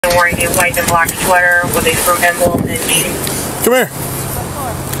wearing a white and black sweater with a fruit emblem and shoes. Come here.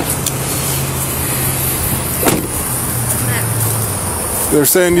 They're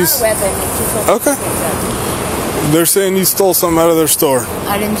saying you... Okay. They're saying you stole something out of their store.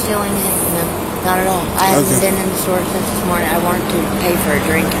 I didn't steal anything from them. Not at all. I haven't been in the store since this morning. I wanted to pay for a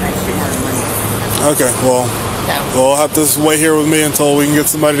drink and I just didn't have the money. Okay, well, we'll have to wait here with me until we can get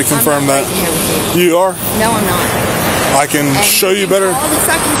somebody to confirm that. You are? No, I'm not. I can show you better. All the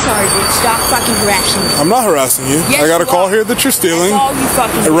fucking sergeants, stop fucking harassing me. I'm not harassing you. Yes, I got a call here that you're stealing. That's all you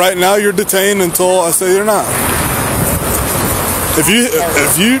fucking do. Right now you're detained until I say you're not. If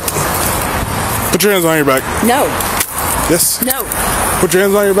you put your hands on your back. No. Yes. No. Put your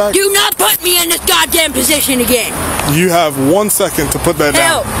hands on your back. Do not put me in this goddamn position again. You have 1 second to put that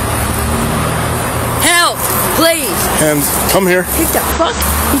down. Help, please. Hands, come here. What the fuck?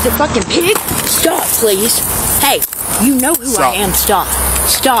 He's a fucking pig? Stop, please. Hey, you know who I am. Stop.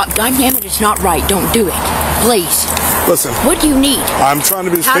 Stop. God damn it, it's not right. Don't do it. Please. Listen. What do you need? I'm trying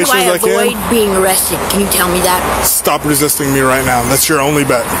to be as patient as I can. How do I avoid being arrested? Can you tell me that? Stop resisting me right now. That's your only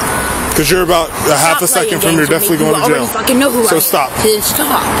bet. Because you're about a half a second from you're definitely going to jail. Fucking know who I am. So stop. Then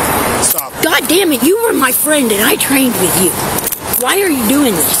stop. Stop. God damn it, you were my friend and I trained with you. Why are you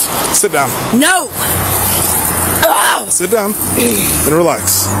doing this? Sit down. No. Oh. Sit down and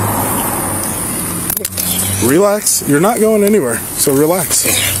relax. Relax. You're not going anywhere, so relax.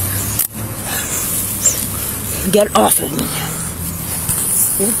 Get off of me.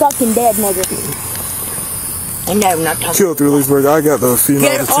 You're fucking dead, nigga. And no, I'm not talking. Kill through Leesburg. I got the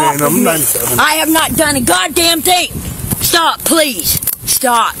female detained. I'm 97. I have not done a goddamn thing. Stop, please.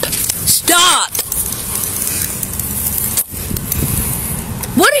 Stop. Stop.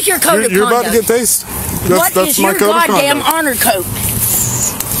 What is your code of conduct? You're about to get tased. That's my code of conduct. What is your goddamn honor code?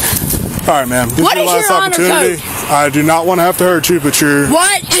 All right, ma'am. What is your honor code? I do not want to have to hurt you, but you're...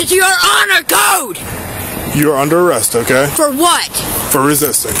 What is your honor code? You're under arrest, okay? For what? For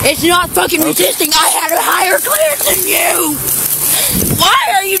resisting. It's not fucking resisting. I had a higher clearance than you.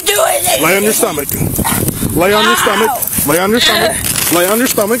 Why are you doing this? Lay on your stomach. Lay on your stomach. Lay on your stomach. Lay on your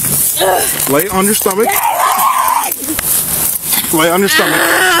stomach. Lay on your stomach. Lay on your stomach.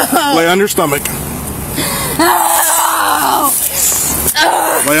 Lay on your stomach.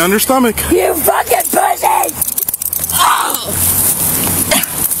 Lay on your stomach. You fucking pussy!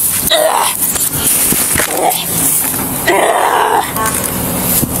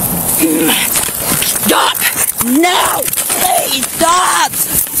 Stop! No! Please stop!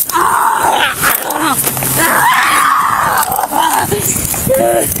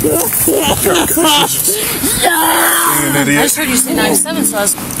 I just heard you say 97, so I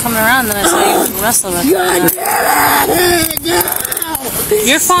was coming around, and then I saw you wrestle with it.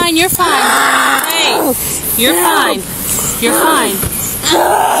 You're fine, you're fine. Hey, you're fine. You're fine.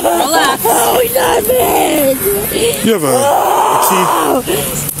 Relax. You have a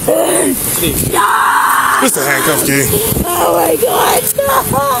key? Just a handcuff key. Oh my God!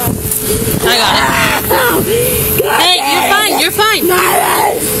 I got it. Hey, you're fine.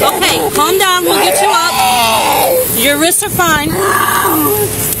 Okay, calm down. We'll get you up. Your wrists are fine.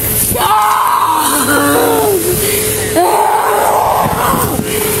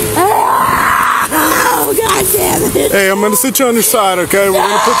 Oh, God damn it. Hey, I'm going to sit you on your side, okay? We're going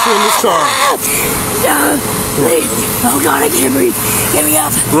to put you in this car. Please. Oh, God, I can't breathe. Get me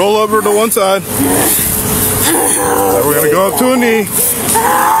up. Roll over to one side. So we're going to go up to a knee.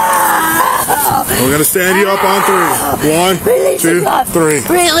 We're going to stand you up on 3. 1, 2, 3.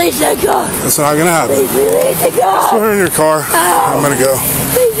 Release the car. That's not going to happen. Please release the car. Put her in your car. I'm going to go.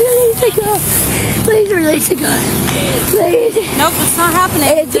 Please release the car. Please release the gun. Please. Nope, it's not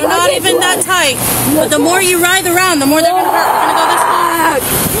happening. They're not even that tight. But the more you writhe around, the more they're going to hurt. We're going to go this way.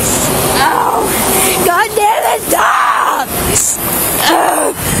 Oh, God damn it, stop!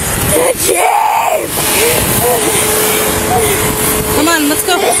 Chief! Come on, let's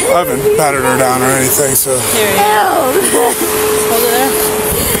go. I haven't patted her down or anything, so... There you go. Hold it there.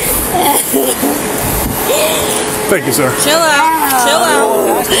 Thank you, sir. Chill out. Chill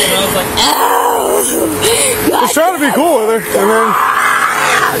out. Just trying to be cool with her, and then...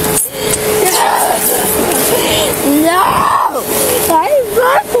 No! I'm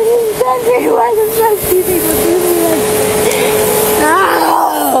fucking in the country. Why the fuck do you people do me like this? No!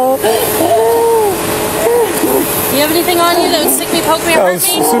 You have anything on you that would stick me, poke me, or hurt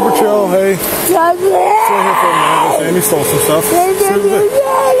me? Super chill, hey. God, Stay here for a minute. Amy stole some stuff.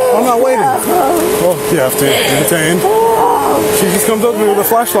 I'm not waiting. Well, you have to. You're detained. She just comes up to me with a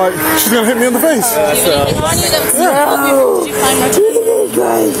flashlight. She's going to hit me in the face. Do you have anything on you that would stick me, poke me, or did you find my...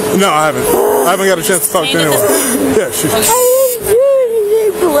 No, I haven't. I haven't got a chance to talk to anyone. Yeah, she's... I didn't do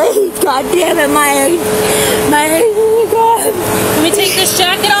anything, please. God damn it, my legs are gone. Can we take this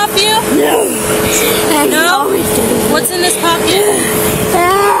jacket off you? No. No? What's in this pocket?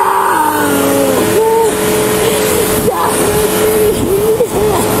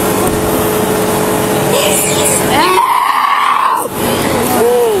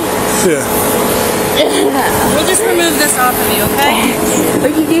 Yeah. We'll just remove this off of you, okay?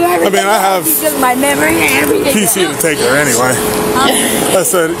 I mean, I have my memory and everything. PC to take her anyway. I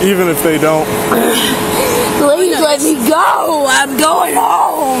said, even if they don't. Please let me go. I'm going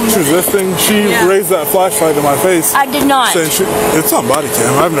home. She's resisting. She raised that flashlight to my face. I did not. Saying it's on body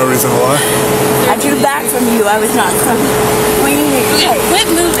cam. I have no reason to lie. I drew back from you. I was not coming. Okay, quit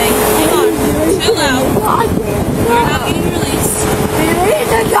moving. Hang on. Chill out. You're not getting released. Release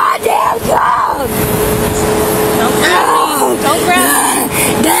the goddamn gun. Don't grab me. Don't grab me.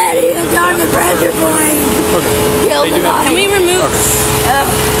 Daddy, it's on the pressure point. Kill the body. Can we remove?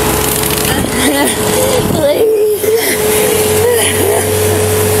 Please.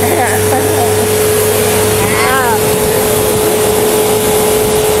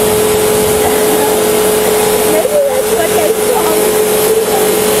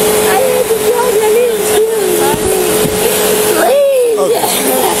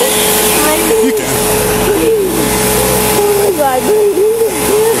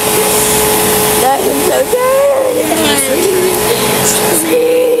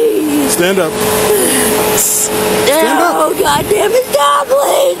 Stand up. Stand up. Oh, God damn it, stop,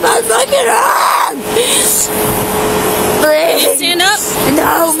 please. My fucking arm. Please. Stand up.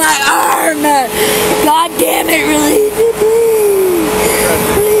 No, my arm. God damn it, release it,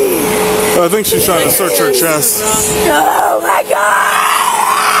 please. I think she's trying to search her chest. Oh, my God.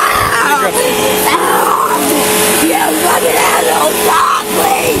 You fucking asshole, stop,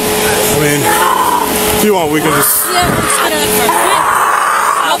 please. I mean, if you want, we can just...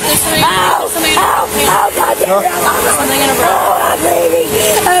 Something in a row. I'm bleeding.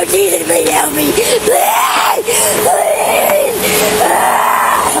 Oh, Jesus, please help me. Please.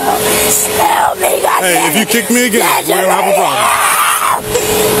 Help me, God. Hey, if you kick me again, we're going to have a problem.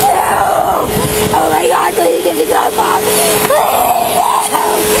 Oh, my God, please get the gun off. Please.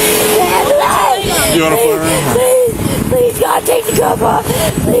 You want to put her in? Please, God, take the gun off.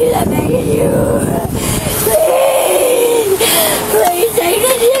 Please, I'm begging you. Please take the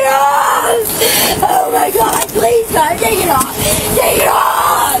shit off! Oh my God, please God, take it off! Take it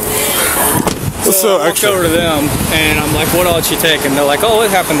off! So I walked over to them and I'm like, what all did she take? And they're like, oh,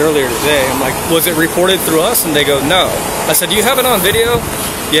 it happened earlier today. I'm like, was it reported through us? And they go, no. I said, do you have it on video?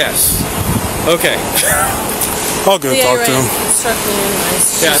 Yes. Okay. I'll go talk to him.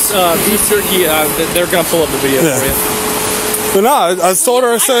 Yeah, beef jerky, they're going to pull up the video for you. But no, I told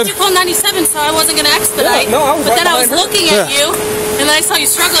her, I said... You called 97, so I wasn't going to expedite. Yeah, no, I was but right then I was looking at you, and then I saw you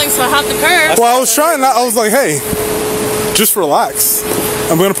struggling, so I hopped the curb. Well, I was trying not... I was like, hey, just relax.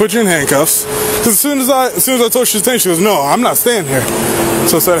 I'm going to put you in handcuffs. Because as soon as I told her she was staying, she goes, no, I'm not staying here.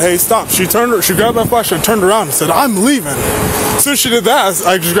 So I said, hey, stop. She grabbed that flashlight and turned around and said, I'm leaving. As soon as she did that,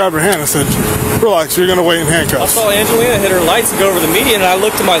 I just grabbed her hand and said, relax, you're going to wait in handcuffs. I saw Angelina hit her lights and go over the median, and I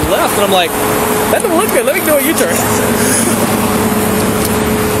looked to my left, and I'm like, that doesn't look good. Let me do a U-turn.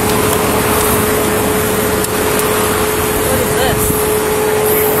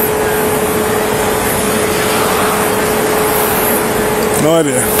 No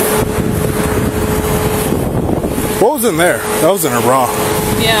idea. What was in there? That was in her bra.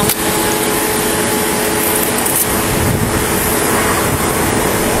 Yeah.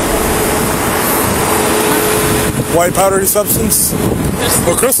 White powdery substance?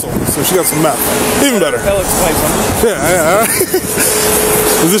 Or crystal. So she got some meth. Even better. That'll explain something. Yeah.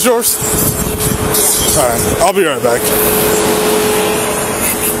 Is this yours? Alright, I'll be right back.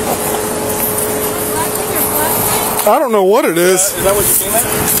 I don't know what it is. Is that what you came at?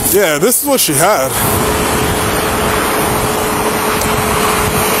 Yeah, this is what she had.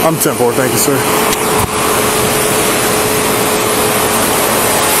 I'm 10-4, thank you, sir.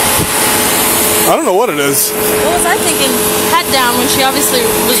 I don't know what it is. What was I thinking? Hat down when she obviously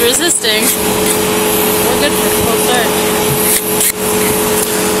was resisting. We're good for full search.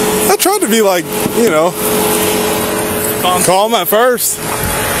 I tried to be like, you know, calm at first.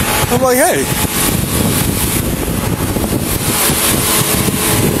 I'm like, hey.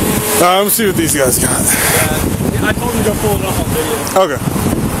 Let me see what these guys got. Yeah, I told him to go pull it up on video. Okay.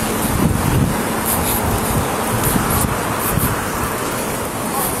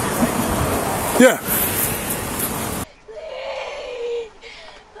 Yeah.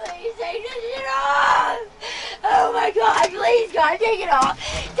 Please take this shit off! Oh my God, please God, take it off!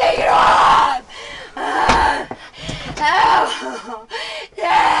 Take it off! Oh.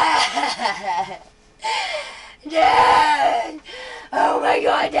 Dad! Oh my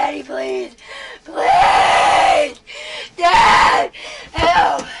God, Daddy, please! Please! Dad!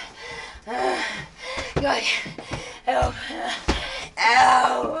 Help! God, help!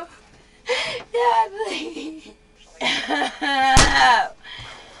 Ow! Dad, please!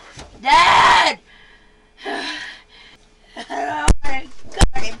 Dad! I don't want to go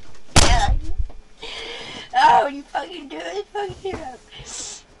to bed. Oh, you fucking do it, fucking up.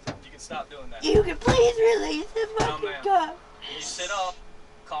 You can stop doing that. You can please release the fucking cup. You sit up,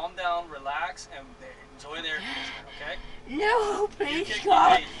 calm down, relax, and enjoy their amusement, okay? No, please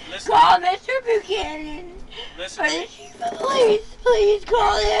Listen call Mr. Buchanan. Listen to me. Please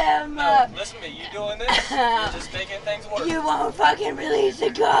call him. No, listen to me. You doing this? You're just making things worse. You won't fucking release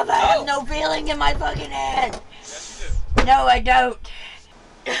the cup. I have no feeling in my fucking hand. Yes, you do. No, I don't.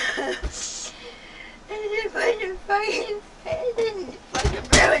 This is fucking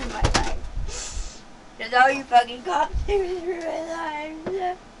ruin my life. That's all you fucking cops do is ruin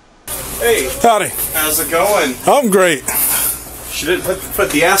lives. Hey, Howdy. how's it going? I'm great. She didn't put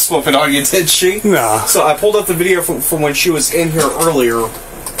the ass whooping on you, did she? Nah. So I pulled up the video from when she was in here earlier.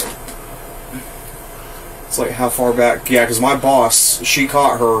 It's like how far back? Yeah, because my boss, she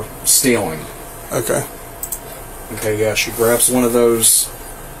caught her stealing. Okay. Okay, yeah, she grabs one of those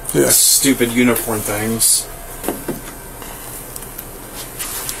Yes. stupid unicorn things.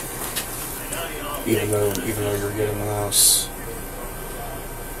 Even though you're getting the house.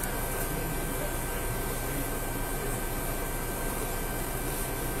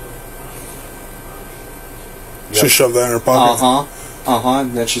 She shoved that in her pocket.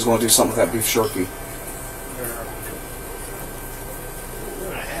 And then she's going to do something with that beef jerky.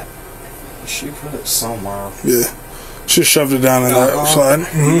 She put it somewhere. Yeah. She shoved it down in that slide.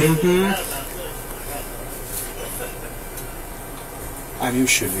 I knew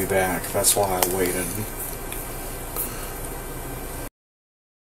she'd be back. That's why I waited.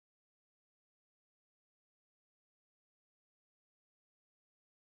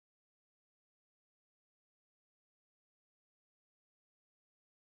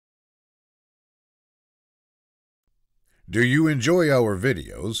 Do you enjoy our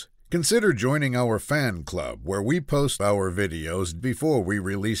videos? Consider joining our fan club where we post our videos before we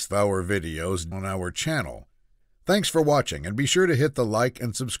release our videos on our channel. Thanks for watching and be sure to hit the like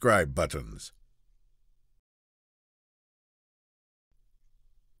and subscribe buttons.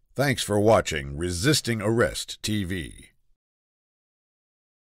 Thanks for watching Resisting Arrest TV.